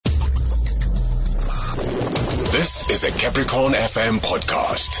This is a Capricorn FM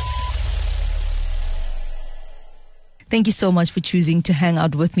podcast. Thank you so much for choosing to hang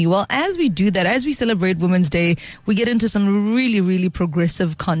out with me. Well, as we do that, as we celebrate Women's Day, we get into some really, really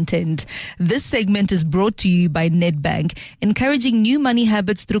progressive content. This segment is brought to you by Nedbank, encouraging new money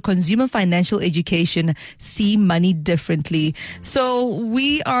habits through consumer financial education. See money differently. So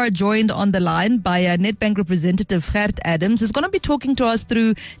we are joined on the line by a Nedbank representative, Gert Adams, who's going to be talking to us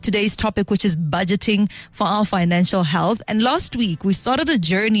through today's topic, which is budgeting for our financial health. And last week, we started a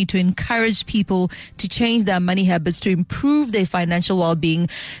journey to encourage people to change their money habits to improve their financial well-being.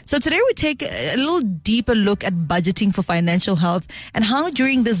 So today we take a little deeper look at budgeting for financial health and how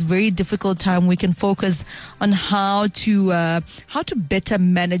during this very difficult time we can focus on how to better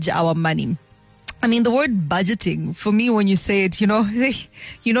manage our money. I mean, the word budgeting, for me, when you say it,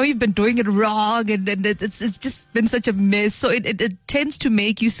 you've been doing it wrong and it's just been such a mess. So it tends to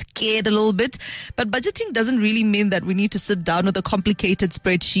make you scared a little bit. But budgeting doesn't really mean that we need to sit down with a complicated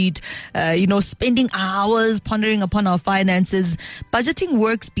spreadsheet, spending hours pondering upon our finances. Budgeting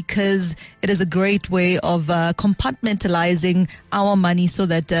works because it is a great way of compartmentalizing our money so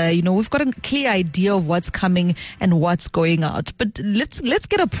that, we've got a clear idea of what's coming and what's going out. But let's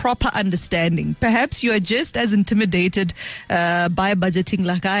get a proper understanding. Perhaps you are just as intimidated by budgeting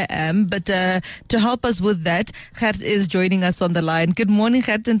like I am, but to help us with that, Gert is joining us on the line. Good morning,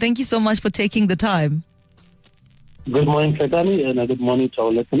 Gert, and thank you so much for taking the time. Good morning, Hlekani, and good morning to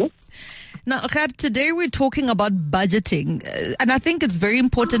our listeners. Now, Gert, today we're talking about budgeting, and I think it's very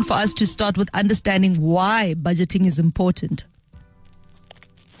important for us to start with understanding why budgeting is important.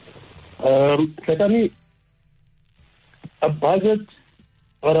 Hlekani, a budget,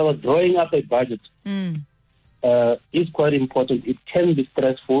 or I was drawing up a budget, is quite important. It can be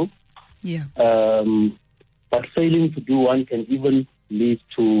stressful, but failing to do one can even lead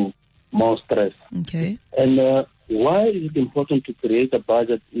to more stress. Okay. And why is it important to create a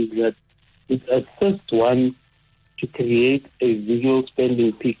budget is that it assists one to create a visual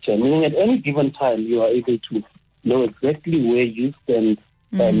spending picture, meaning at any given time you are able to know exactly where you stand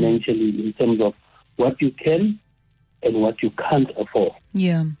financially in terms of what you can and what you can't afford.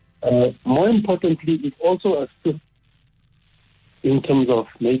 Yeah. More importantly, it also assists in terms of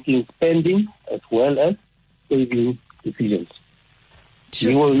making spending as well as saving decisions.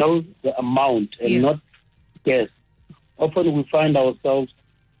 Sure. You will know the amount and not guess. Often we find ourselves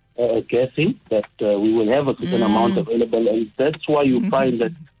guessing that we will have a certain amount available, and that's why you find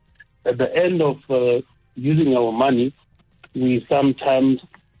that at the end of using our money, we sometimes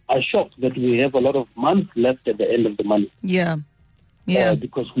are shocked that we have a lot of months left at the end of the money. Yeah.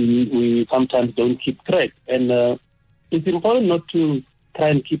 Because we sometimes don't keep track. And it's important not to try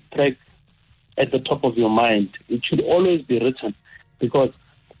and keep track at the top of your mind. It should always be written because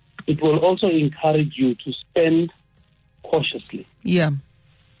it will also encourage you to spend cautiously. Yeah.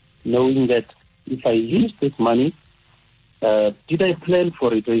 Knowing that if I use this money, did I plan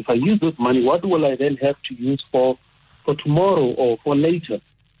for it? Or if I use this money, what will I then have to use for tomorrow or for later?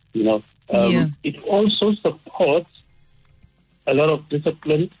 It also supports a lot of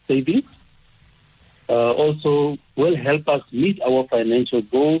disciplined savings. Also will help us meet our financial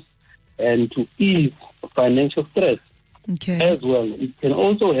goals and to ease financial stress as well. It can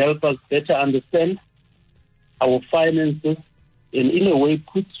also help us better understand our finances and in a way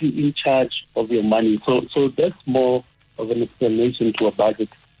puts you in charge of your money. So that's more of an explanation to a budget.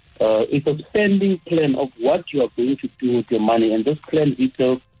 It's a spending plan of what you are going to do with your money, and this plan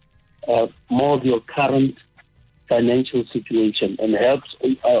details more of your current financial situation and helps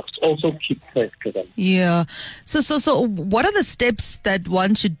also keep track of them. Yeah. So what are the steps that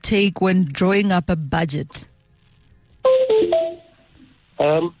one should take when drawing up a budget?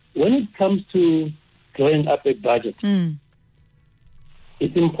 When it comes to drawing up a budget,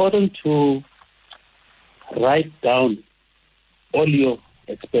 it's important to write down all your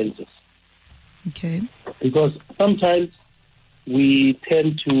expenses. Okay. Because sometimes we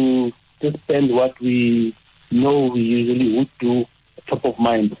tend to just spend what we know we usually would do top of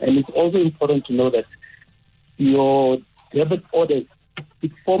mind. And it's also important to know that your debit orders,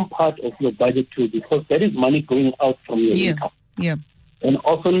 it form part of your budget too, because that is money going out from your income. Yeah. And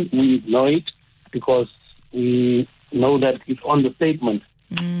often we ignore it because we know that it's on the statement.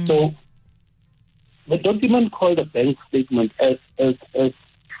 So the document called a bank statement, as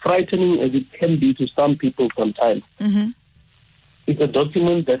frightening as it can be to some people sometimes, it's a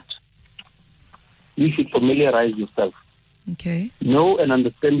document that you should familiarize yourself. Okay. Know and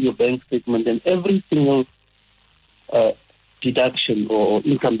understand your bank statement, and every single deduction or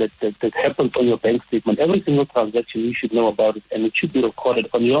income that happens on your bank statement, every single transaction, you should know about it, and it should be recorded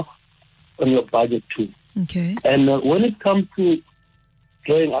on your budget too. Okay. And when it comes to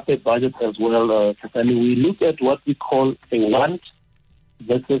drawing up a budget as well, Hlekani, we look at what we call a want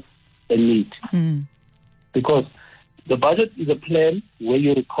versus a need. Because the budget is a plan where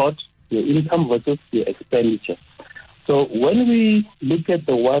you record your income versus your expenditure. So when we look at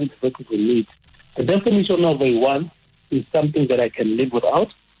the want versus the need, the definition of a want is something that I can live without.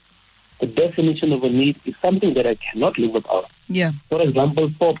 The definition of a need is something that I cannot live without. Yeah. For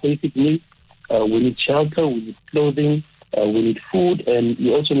example, for basic needs, we need shelter, we need clothing, we need food, and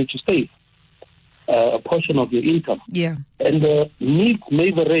you also need to save a portion of your income. Yeah. And the needs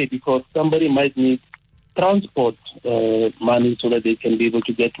may vary because somebody might need transport money so that they can be able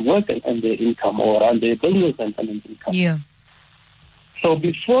to get to work and their income, or run their business and income. Yeah. So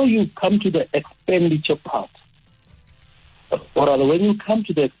before you come to the expenditure part, or rather when you come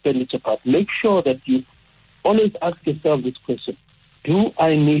to the expenditure part, make sure that you always ask yourself this question: do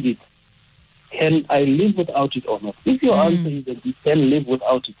I need it? Can I live without it or not? If your answer is that you can live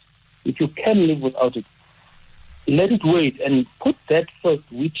without it, if you can live without it, let it wait and put that first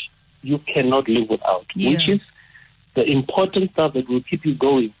which you cannot live without, which is the important stuff that will keep you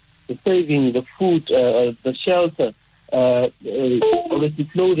going: the saving, the food, the shelter, obviously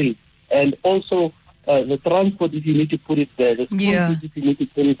clothing, and also the transport if you need to put it there, the school fees if you need to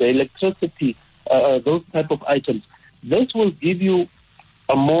put it there, electricity, those type of items. This will give you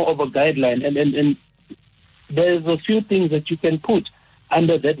a more of a guideline, and there's a few things that you can put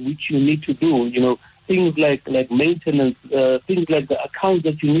under that which you need to do. You know, things like maintenance, things like the accounts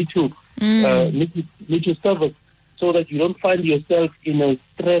that you need to service, so that you don't find yourself in a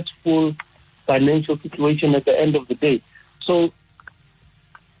stressful financial situation at the end of the day. So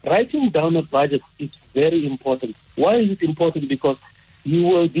writing down a budget is very important. Why is it important? Because you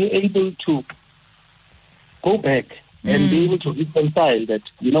will be able to go back and be able to reconcile that,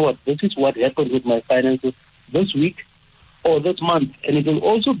 you know what, this is what happened with my finances this week or this month. And it will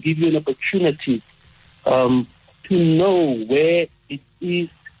also give you an opportunity to know where it is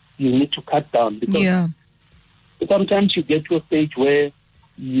you need to cut down. Because sometimes you get to a stage where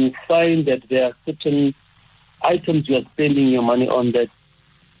you find that there are certain items you are spending your money on that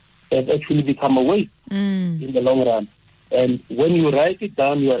actually become a waste in the long run. And when you write it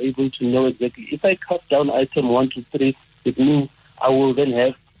down, you are able to know exactly, if I cut down item 1, 2, 3, it means I will then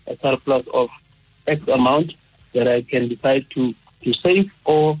have a surplus of X amount that I can decide to save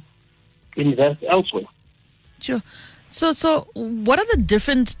or invest elsewhere. Sure. So what are the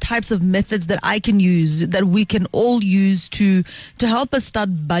different types of methods that I can use, that we can all use to help us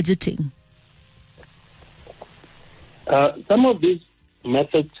start budgeting? Some of these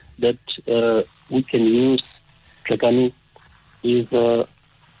methods that we can use, Hlekani, is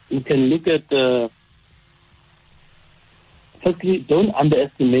you can look at, firstly, don't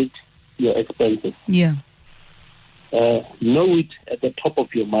underestimate your expenses. Yeah. Know it at the top of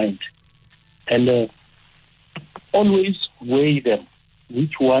your mind. And always weigh them.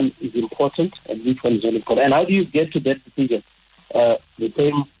 Which one is important and which one is not important. And how do you get to that decision? The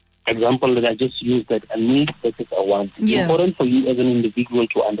same example that I just used, that a need versus a want. It's important for you as an individual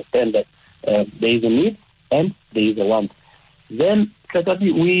to understand that there is a need and there is a want. Then,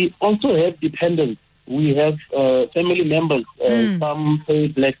 we also have dependents. We have family members. Some pay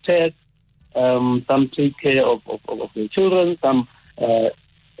black tax. Some take care of their children. Some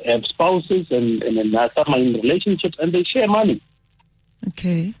have spouses, and some are in relationships, and they share money.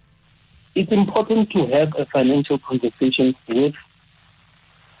 Okay. It's important to have a financial conversation with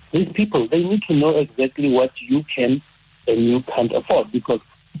these people. They need to know exactly what you can and you can't afford. Because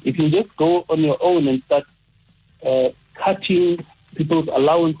if you just go on your own and start cutting people's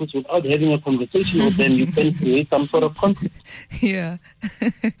allowances without having a conversation with them, you can create some sort of conflict. Yeah.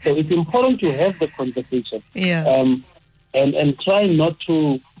 So it's important to have the conversation. Yeah. And try not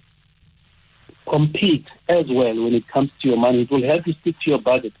to compete as well when it comes to your money. It will help you stick to your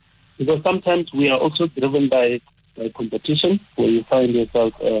budget. Because sometimes we are also driven by competition, where you find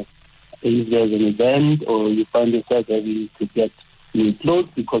yourself, if there's an event, or you find yourself having to get new clothes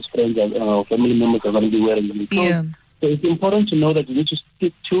because friends or family members are going to be wearing new clothes. Yeah. So it's important to know that you need to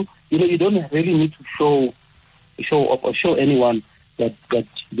stick to, you don't really need to show off or show anyone that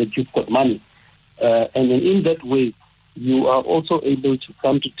you've got money. And then in that way, you are also able to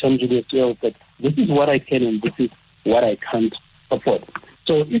come to terms with yourself that this is what I can and this is what I can't afford.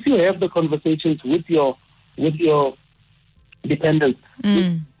 So if you have the conversations with your dependents,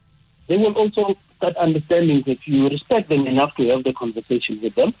 they will also start understanding that you respect them enough to have the conversation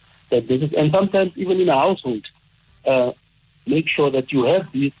with them. That this is, and sometimes even in a household, make sure that you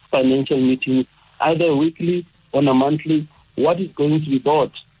have these financial meetings either weekly or on a monthly. What is going to be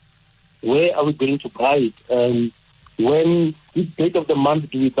bought where are we going to buy it? When, which date of the month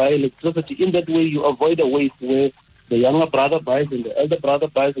do we buy electricity? In that way, you avoid a waste where the younger brother buys and the elder brother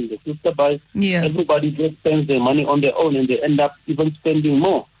buys and the sister buys. Yeah. Everybody just spends their money on their own, and they end up even spending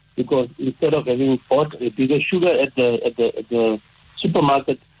more, because instead of having bought a bigger sugar at the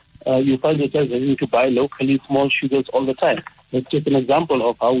supermarket, you find yourself having to buy locally small sugars all the time. That's just an example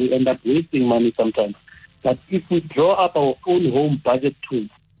of how we end up wasting money sometimes. But if we draw up our own home budget tool,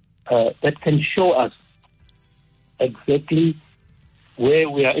 that can show us exactly where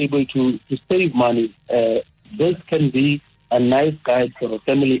we are able to save money, this can be a nice guide for a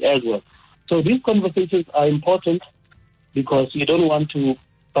family as well. So these conversations are important because you don't want to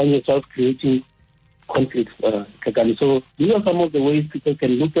find yourself creating conflicts, Hlekani. So these are some of the ways people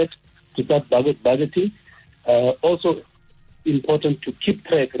can look at to start budgeting. Also important to keep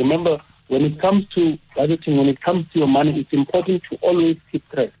track. Remember, when it comes to budgeting, when it comes to your money, it's important to always keep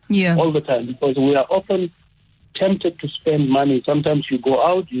track all the time, because we are often tempted to spend money. Sometimes you go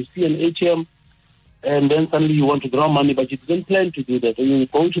out, you see an ATM, and then suddenly you want to draw money, but you didn't plan to do that. When you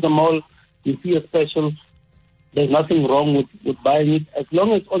go to the mall, you see a special, there's nothing wrong with buying it. As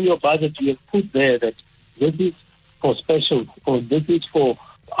long as on your budget you have put there that this is for special, or this is for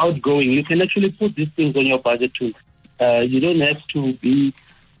outgoing, you can actually put these things on your budget too. You don't have to be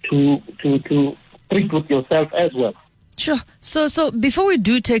too strict with yourself as well. Sure. So before we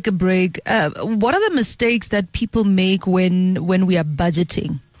do take a break, what are the mistakes that people make when we are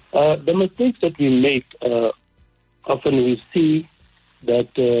budgeting? The mistakes that we make, often we see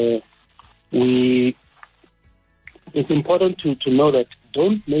that it's important to know that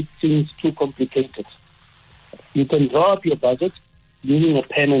don't make things too complicated. You can draw up your budget using a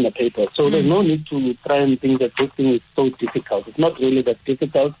pen and a paper. So there's no need to try and think that this thing is so difficult. It's not really that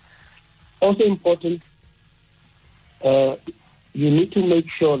difficult. Also important, you need to make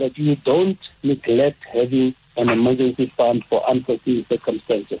sure that you don't neglect having an emergency fund for unforeseen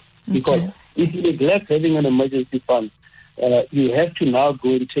circumstances. Because if you neglect having an emergency fund, you have to now go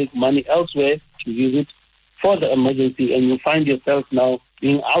and take money elsewhere to use it for the emergency, and you find yourself now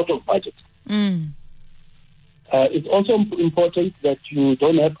being out of budget. It's also important that you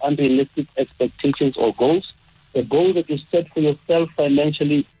don't have unrealistic expectations or goals. The goal that you set for yourself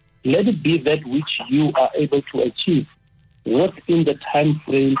financially, let it be that which you are able to achieve within the time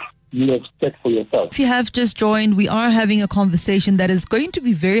frame you have set for yourself. If you have just joined, we are having a conversation that is going to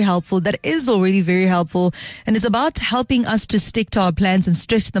be very helpful, that is already very helpful, and it's about helping us to stick to our plans and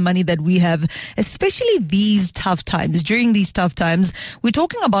stretch the money that we have, especially these tough times. During these tough times, we're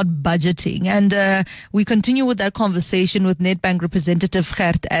talking about budgeting, and we continue with that conversation with Nedbank representative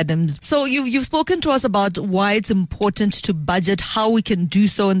Gert Adams. So you've spoken to us about why it's important to budget, how we can do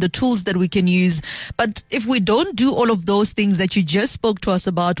so, and the tools that we can use. But if we don't do all of those things that you just spoke to us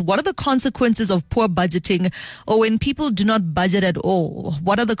about, what are the consequences of poor budgeting, or when people do not budget at all?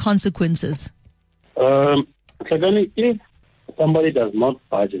 What are the consequences? Hlekani, if somebody does not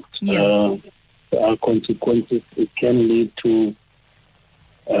budget, there are consequences. It can lead to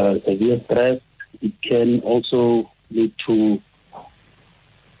severe stress. It can also lead to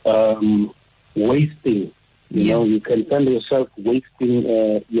wasting. You know, you can find yourself wasting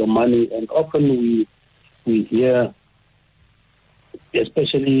your money, and often we hear,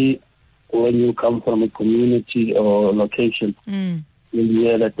 especially when you come from a community or location, you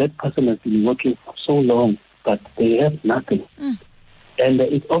hear that person has been working for so long, but they have nothing. And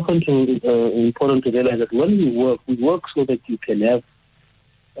it's often important to realize that when we work so that you can have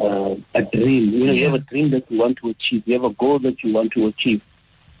a dream. You know, you have a dream that you want to achieve. You have a goal that you want to achieve.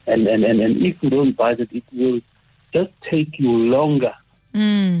 And if you don't budget, it will just take you longer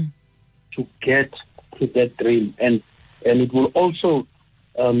to get to that dream. And it will also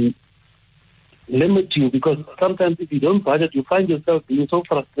limit you, because sometimes if you don't budget, you find yourself being so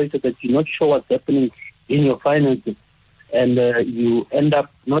frustrated that you're not sure what's happening in your finances. And you end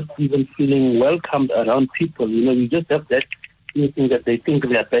up not even feeling welcomed around people. You know, you just have that feeling that they think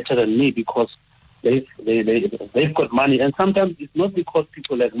they are better than me because they've got money. And sometimes it's not because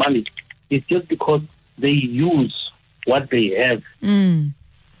people have money. It's just because they use what they have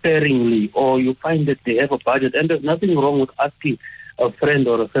sparingly, or you find that they have a budget. And there's nothing wrong with asking a friend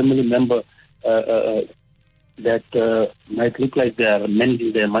or a family member that might look like they are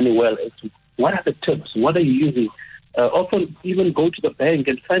managing their money well. What are the tips? What are you using? Often even go to the bank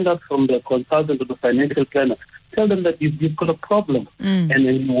and find out from the consultant or the financial planner. Tell them that you've got a problem and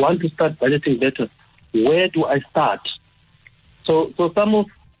you want to start budgeting better. Where do I start? So some of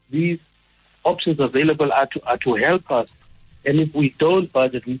these options available are to help us. And if we don't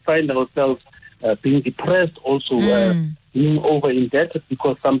budget, we find ourselves being depressed, also being over indebted,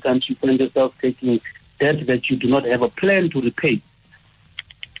 because sometimes you find yourself taking debt that you do not have a plan to repay.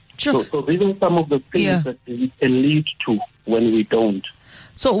 Sure. So these are some of the things that it can lead to when we don't.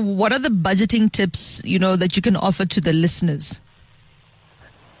 So what are the budgeting tips, that you can offer to the listeners?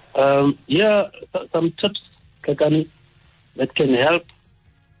 Some tips, Hlekani, that can help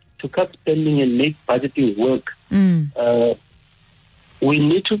to cut spending and make budgeting work. We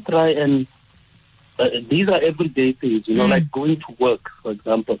need to try and, these are everyday things, like going to work, for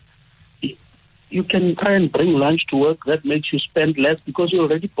example. You can try and bring lunch to work. That makes you spend less because you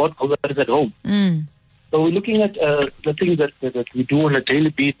already bought groceries at home. So we're looking at the things that we do on a daily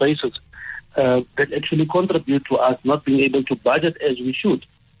basis that actually contribute to us not being able to budget as we should.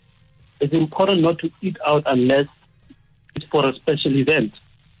 It's important not to eat out unless it's for a special event.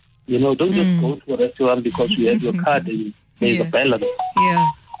 Don't just go to a restaurant because you have your card and there's a balance.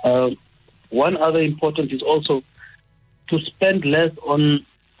 One other important is also to spend less on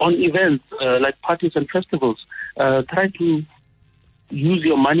events like parties and festivals. Try to use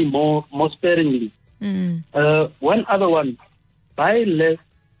your money more sparingly. One other one, buy less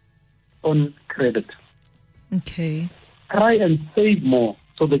on credit. Okay. Try and save more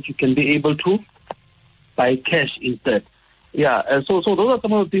so that you can be able to buy cash instead. So those are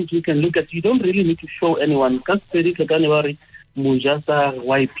some of the things we can look at. You don't really need to show anyone.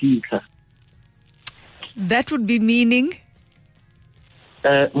 That would be meaning?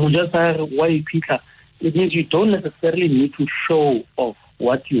 It means you don't necessarily need to show off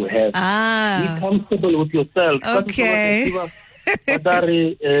what you have. Be comfortable with yourself. Okay. So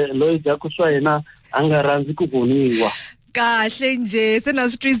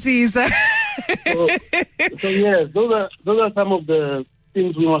yes, those are some of the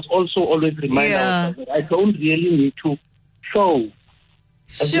things we must also always remind ourselves that I don't really need to show.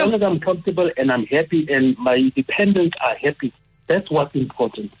 As long as I'm comfortable and I'm happy and my dependents are happy, that's what's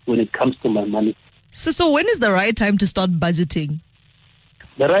important when it comes to my money. So when is the right time to start budgeting?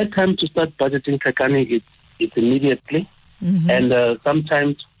 The right time to start budgeting, Hlekani, it's immediately. And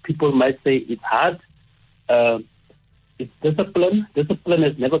sometimes people might say it's hard. It's discipline. Discipline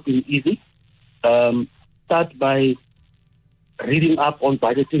has never been easy. Start by reading up on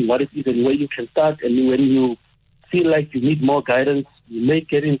budgeting, what it is and where you can start. And when you feel like you need more guidance, you may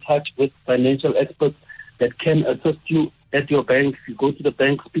get in touch with financial experts that can assist you at your bank. If you go to the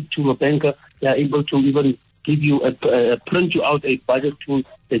bank, speak to a banker, they are able to even give you print you out a budget tool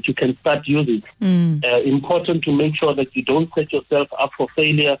that you can start using. Important to make sure that you don't set yourself up for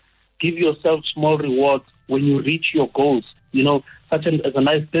failure. Give yourself small rewards when you reach your goals, such as a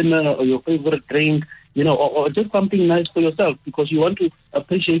nice dinner or your favorite drink, or just something nice for yourself, because you want to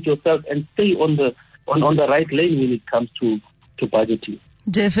appreciate yourself and stay on the right lane when it comes to budgeting.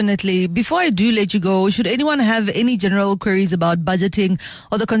 Definitely. Before I do let you go, should anyone have any general queries about budgeting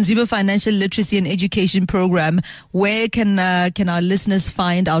or the Consumer Financial Literacy and Education Program, where can our listeners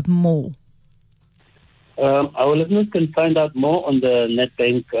find out more? Our listeners can find out more on the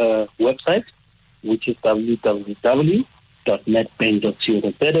Nedbank website, which is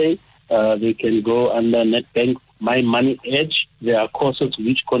www.nedbank.co.za. They can go under Nedbank My Money Edge. There are courses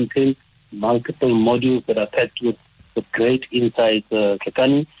which contain multiple modules that are packed with great insights,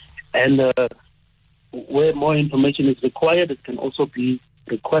 Hlekani. And where more information is required, it can also be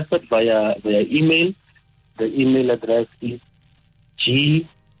requested via email. The email address is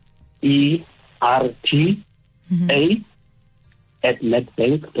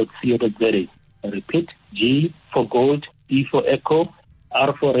gerta@nedbank.co.za. I repeat, G for gold, E for echo,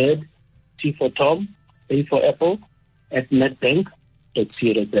 R for red, T for Tom, A for apple,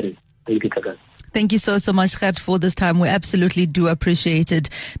 @nedbank.co.za. Thank you, Hlekani. Thank you so much, Gert, for this time. We absolutely do appreciate it.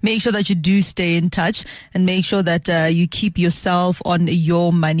 Make sure that you do stay in touch and make sure that you keep yourself on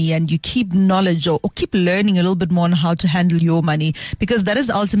your money and you keep knowledge or keep learning a little bit more on how to handle your money, because that is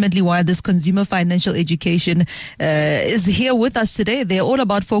ultimately why this consumer financial education is here with us today. They're all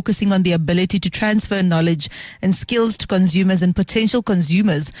about focusing on the ability to transfer knowledge and skills to consumers and potential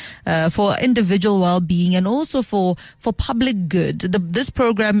consumers for individual well-being and also for public good. This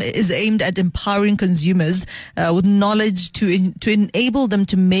program is aimed at empowering consumers with knowledge to enable them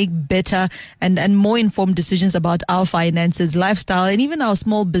to make better and more informed decisions about our finances, lifestyle, and even our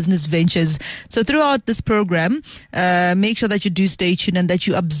small business ventures. So throughout this program, make sure that you do stay tuned and that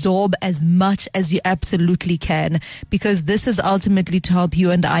you absorb as much as you absolutely can, because this is ultimately to help you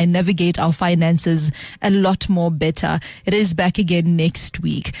and I navigate our finances a lot more better. It is back again next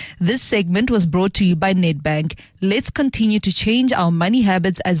week. This segment was brought to you by Nedbank. Let's continue to change our money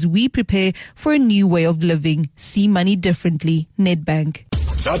habits as we prepare for a new way of living. See money differently. Nedbank.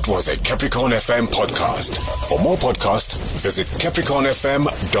 That was a Capricorn FM podcast. For more podcasts, visit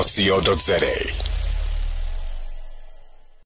capricornfm.co.za.